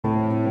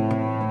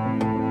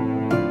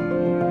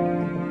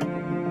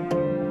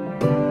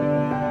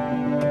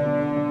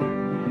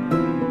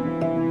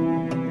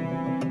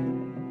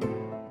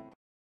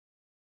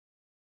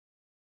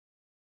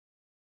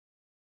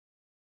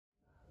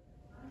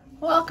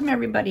Welcome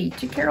everybody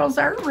to Carol's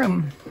Art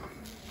Room.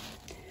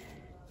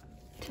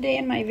 Today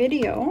in my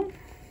video,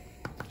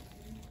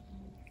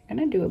 I'm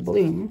going to do a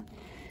bloom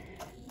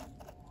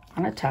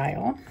on a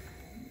tile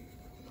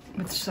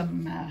with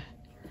some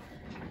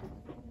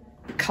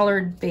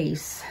colored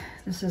base.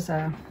 This is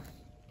a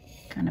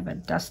kind of a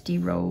dusty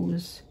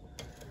rose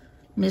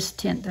mist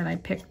tint that I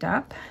picked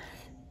up.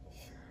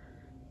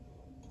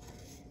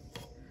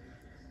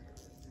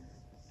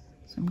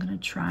 So I'm going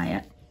to try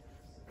it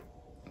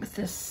with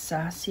this,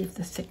 see if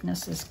the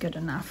thickness is good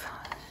enough.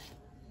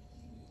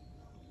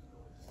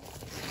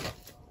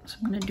 So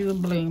I'm going to do a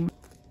bloom.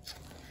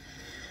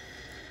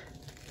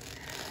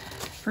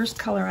 First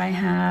color I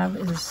have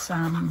is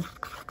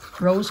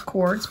Rose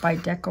Quartz by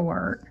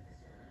Art,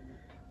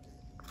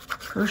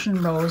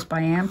 Persian Rose by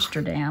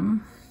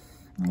Amsterdam,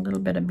 a little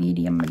bit of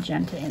medium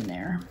magenta in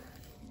there.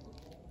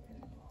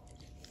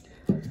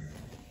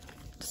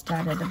 Just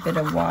added a bit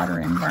of water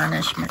and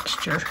varnish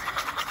mixture.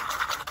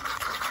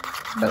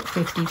 About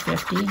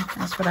 50-50.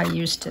 That's what I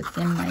use to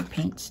thin my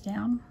paints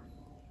down.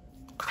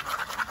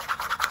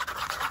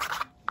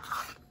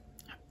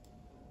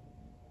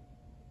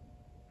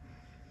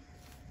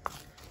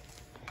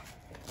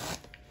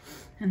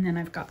 And then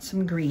I've got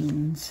some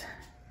greens.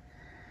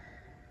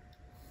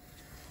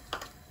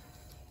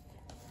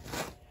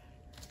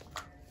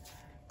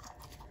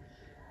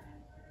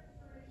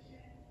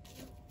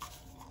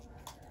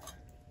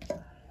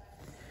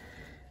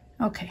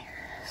 Okay,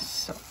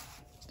 so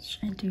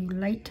should I do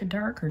light to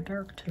dark or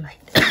dark to light?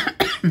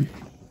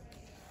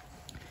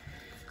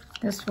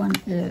 This one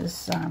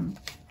is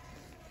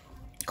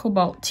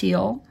Cobalt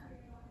Teal,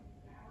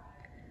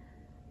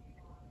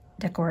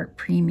 Art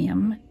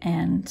Premium,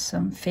 and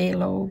some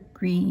Phthalo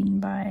Green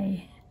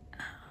by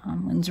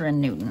Winsor &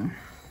 Newton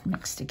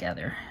mixed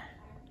together.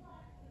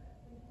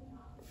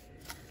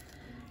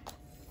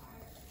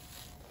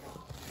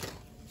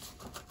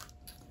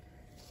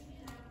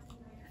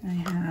 I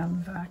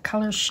have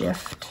Color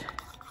Shift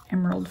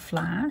Emerald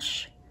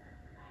Flash.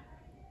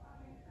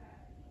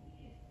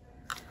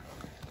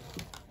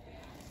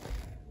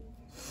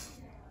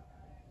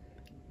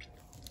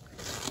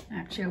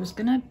 Actually, I was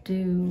gonna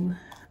do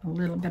a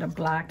little bit of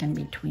black in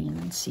between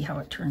and see how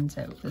it turns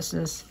out. This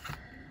is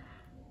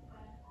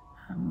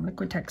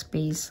Liquitex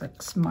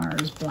Basics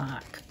Mars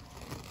Black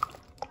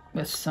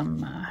with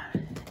some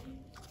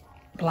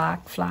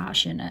black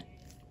flash in it.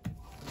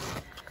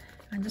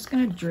 I'm just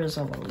going to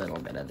drizzle a little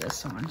bit of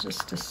this on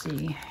just to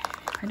see.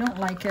 If I don't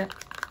like it,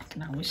 I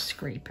can always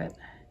scrape it.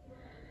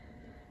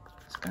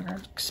 Just got to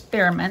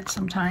experiment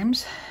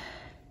sometimes.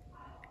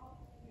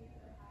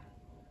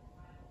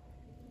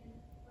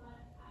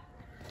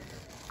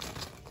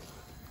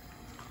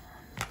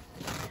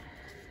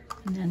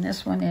 And then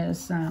this one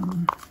is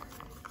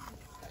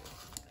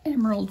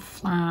Emerald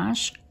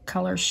Flash,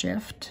 Color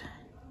Shift,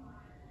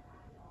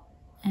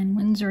 and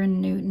Winsor &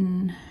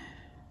 Newton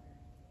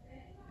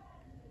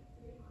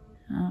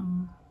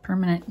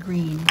Permanent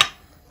Green.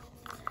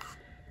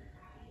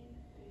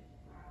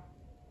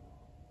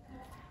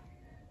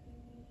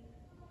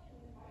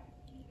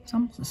 It's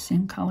almost the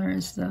same color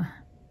as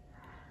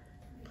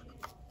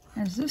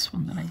this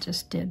one that I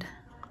just did.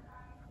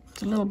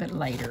 It's a little bit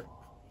lighter.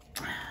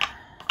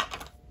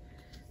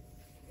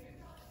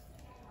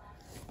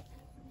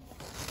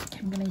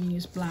 I'm going to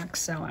use Black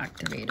Cell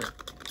Activator.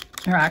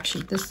 Or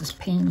actually, this is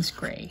Payne's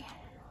Gray.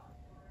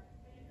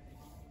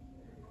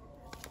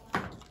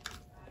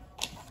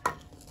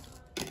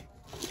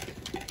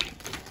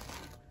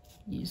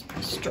 Use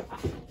my straw.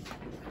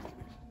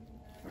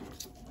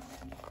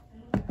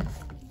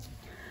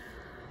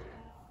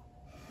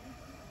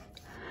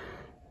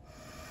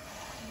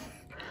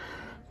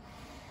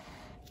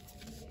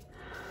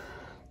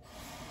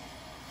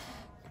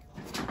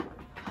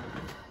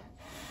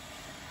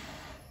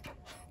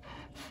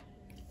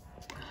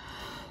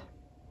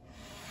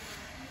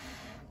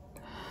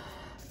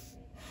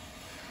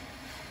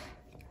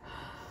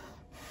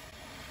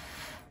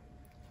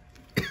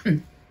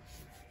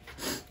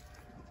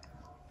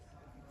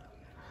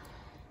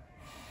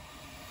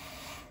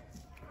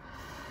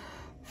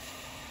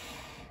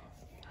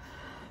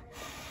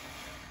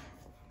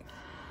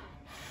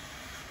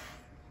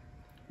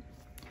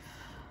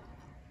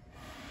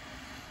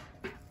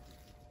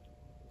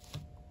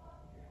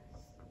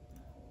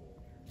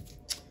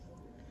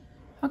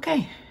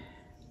 Okay,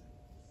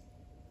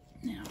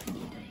 now I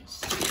need a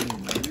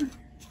skewer.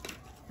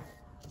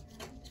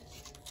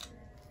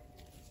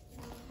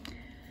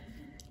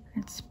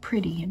 It's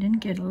pretty. I didn't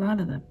get a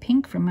lot of the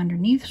pink from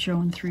underneath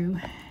showing through.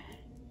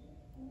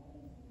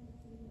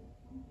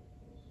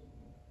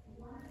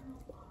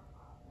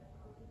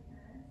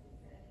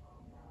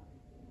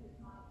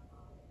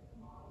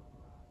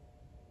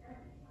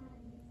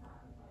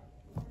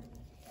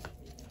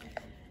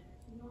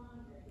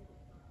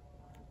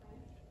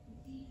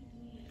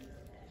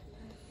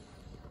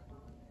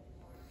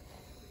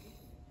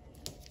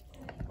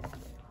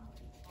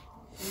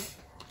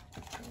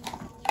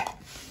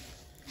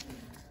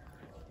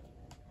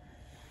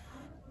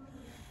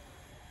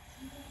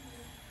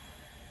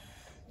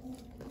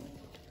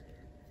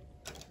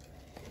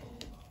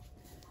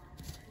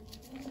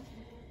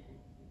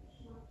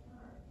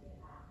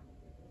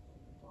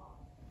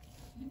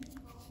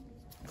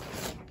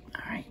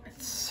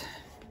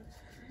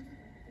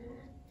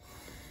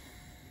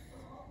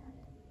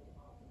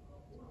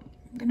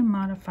 I'm going to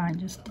modify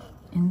just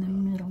in the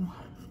middle.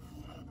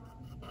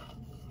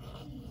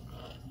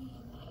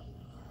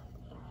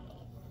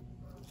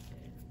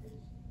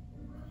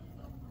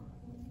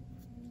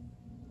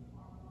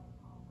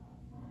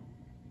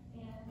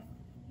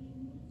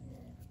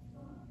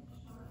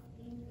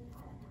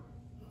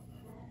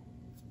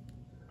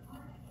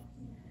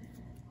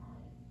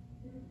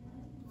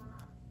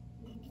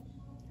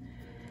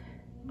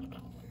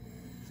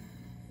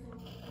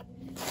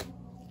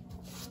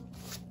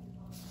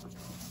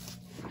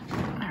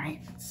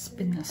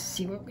 Spin this,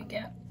 see what we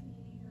get.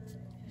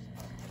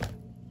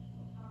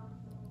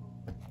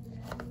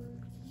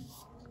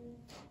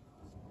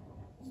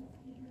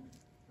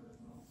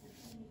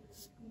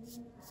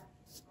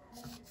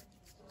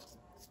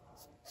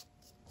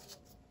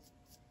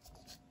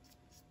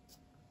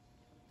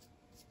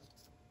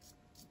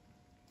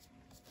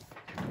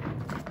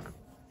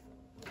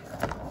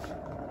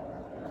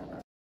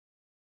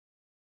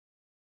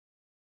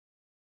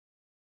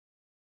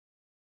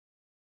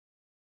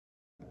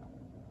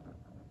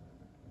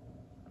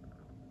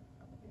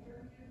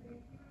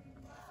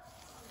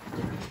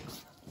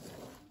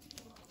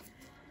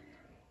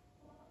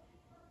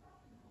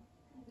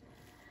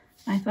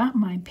 I thought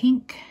my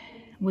pink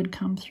would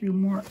come through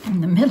more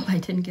in the middle. I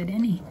didn't get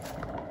any.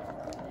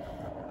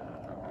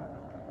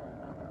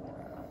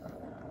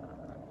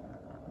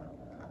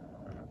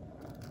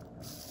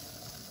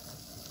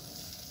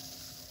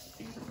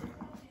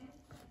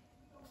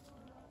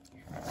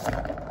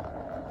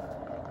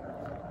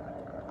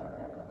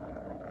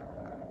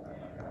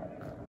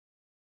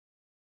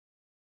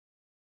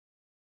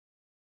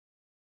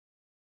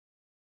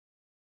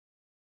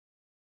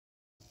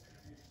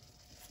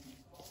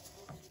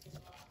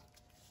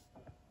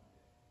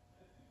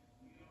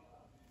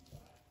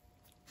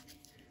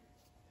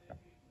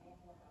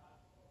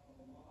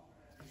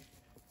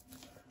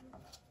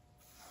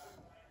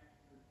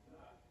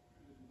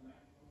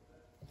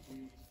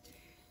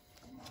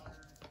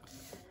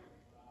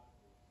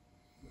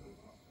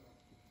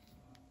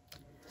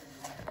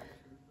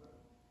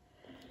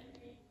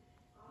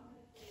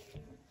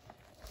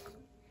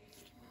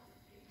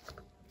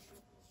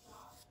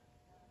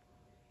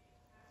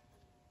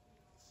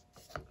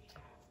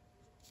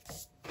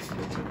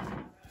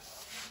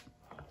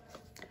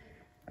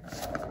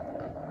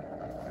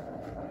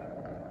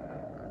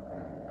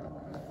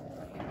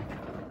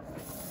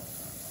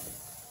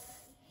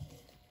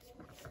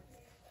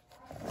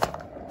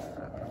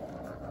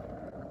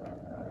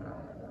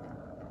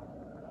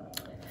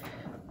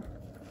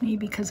 Maybe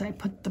because I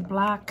put the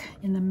black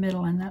in the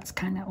middle and that's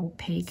kind of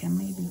opaque, and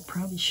maybe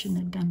probably shouldn't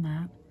have done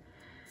that.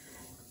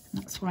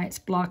 That's why it's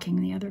blocking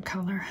the other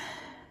color.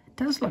 It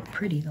does look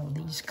pretty though,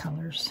 these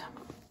colors.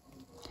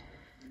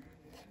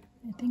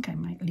 I think I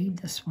might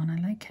leave this one.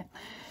 I like it.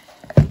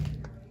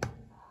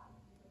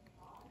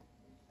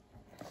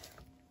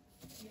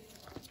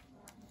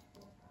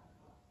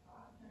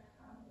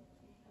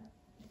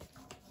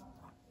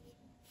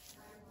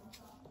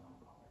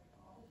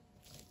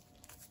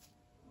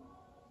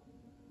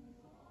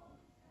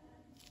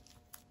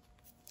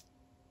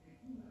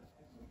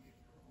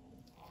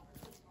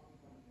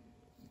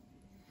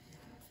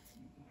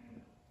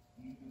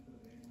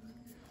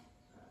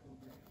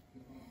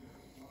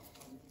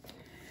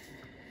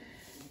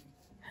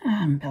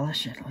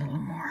 Embellish it a little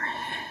more.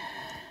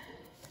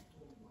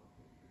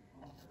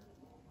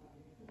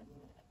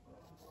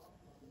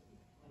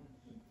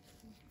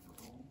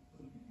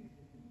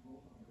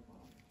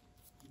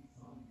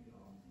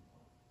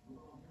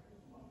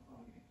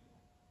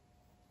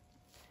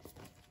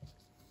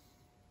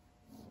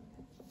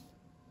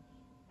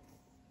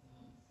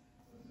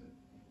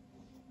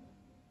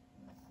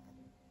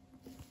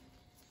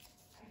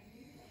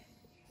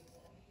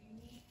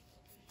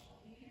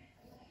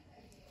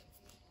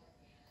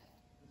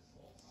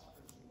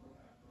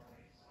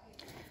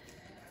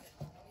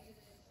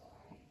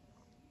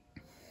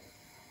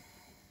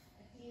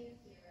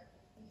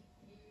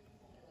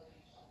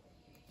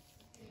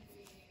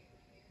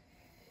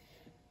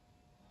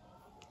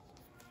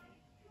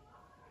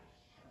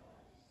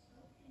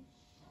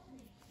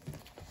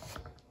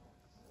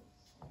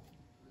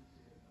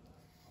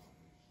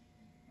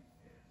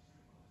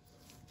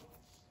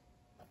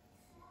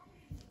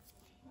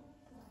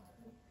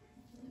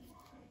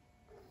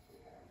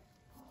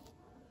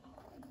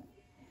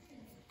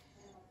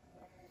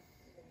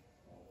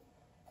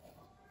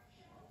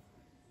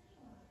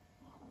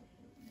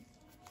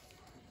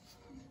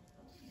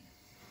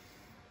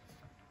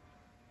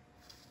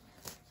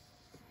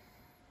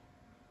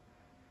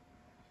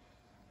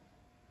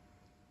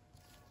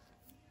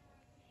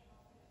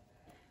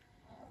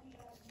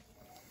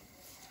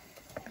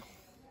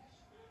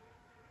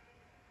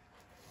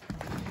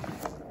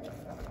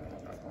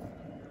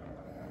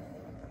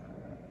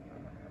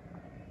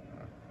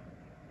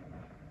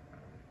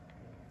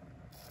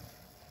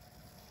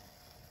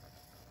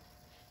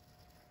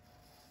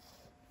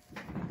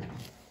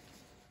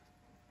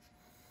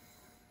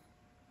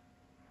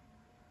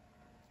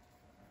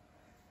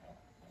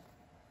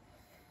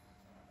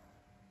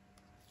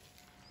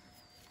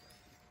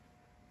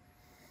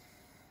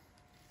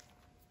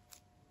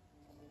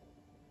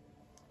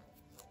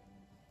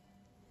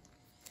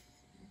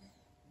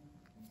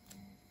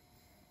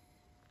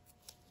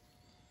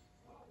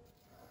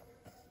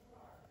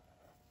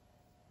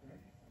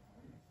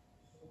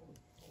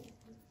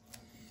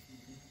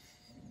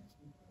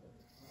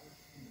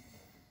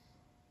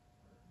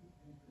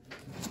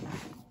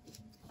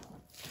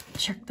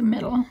 check the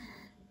middle.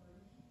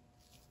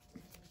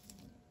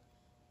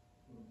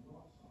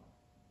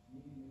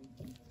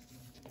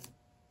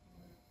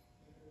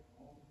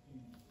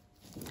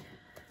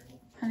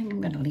 I think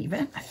I'm going to leave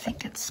it. I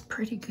think it's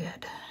pretty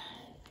good.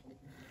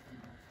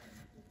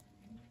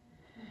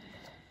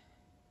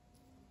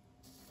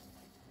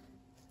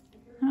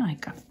 Oh, I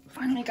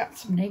finally got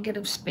some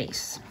negative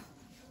space.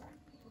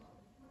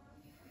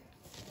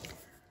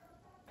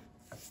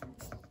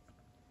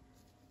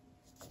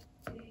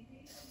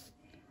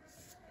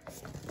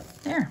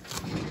 There.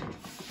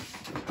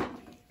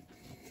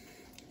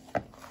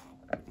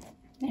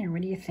 There,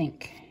 what do you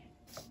think?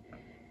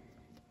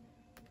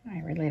 I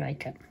really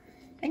like it.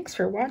 Thanks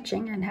for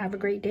watching and have a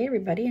great day,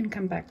 everybody, and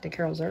come back to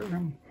Carole's Art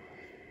Room.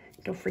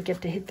 Don't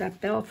forget to hit that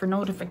bell for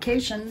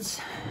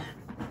notifications.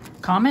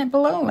 Comment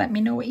below, let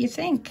me know what you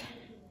think,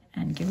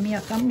 and give me a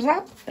thumbs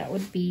up. That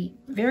would be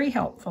very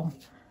helpful.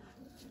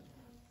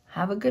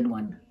 Have a good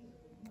one.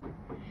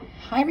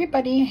 Hi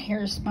everybody,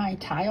 here's my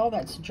tile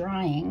that's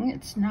drying.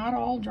 It's not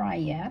all dry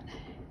yet,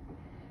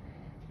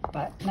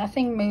 but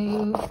nothing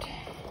moved.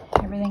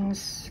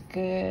 Everything's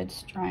good,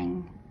 it's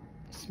drying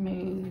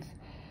smooth.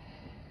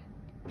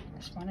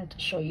 Just wanted to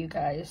show you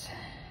guys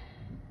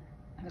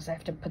because I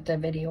have to put the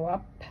video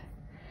up.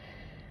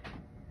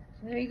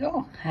 So there you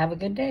go. Have a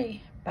good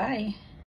day. Bye.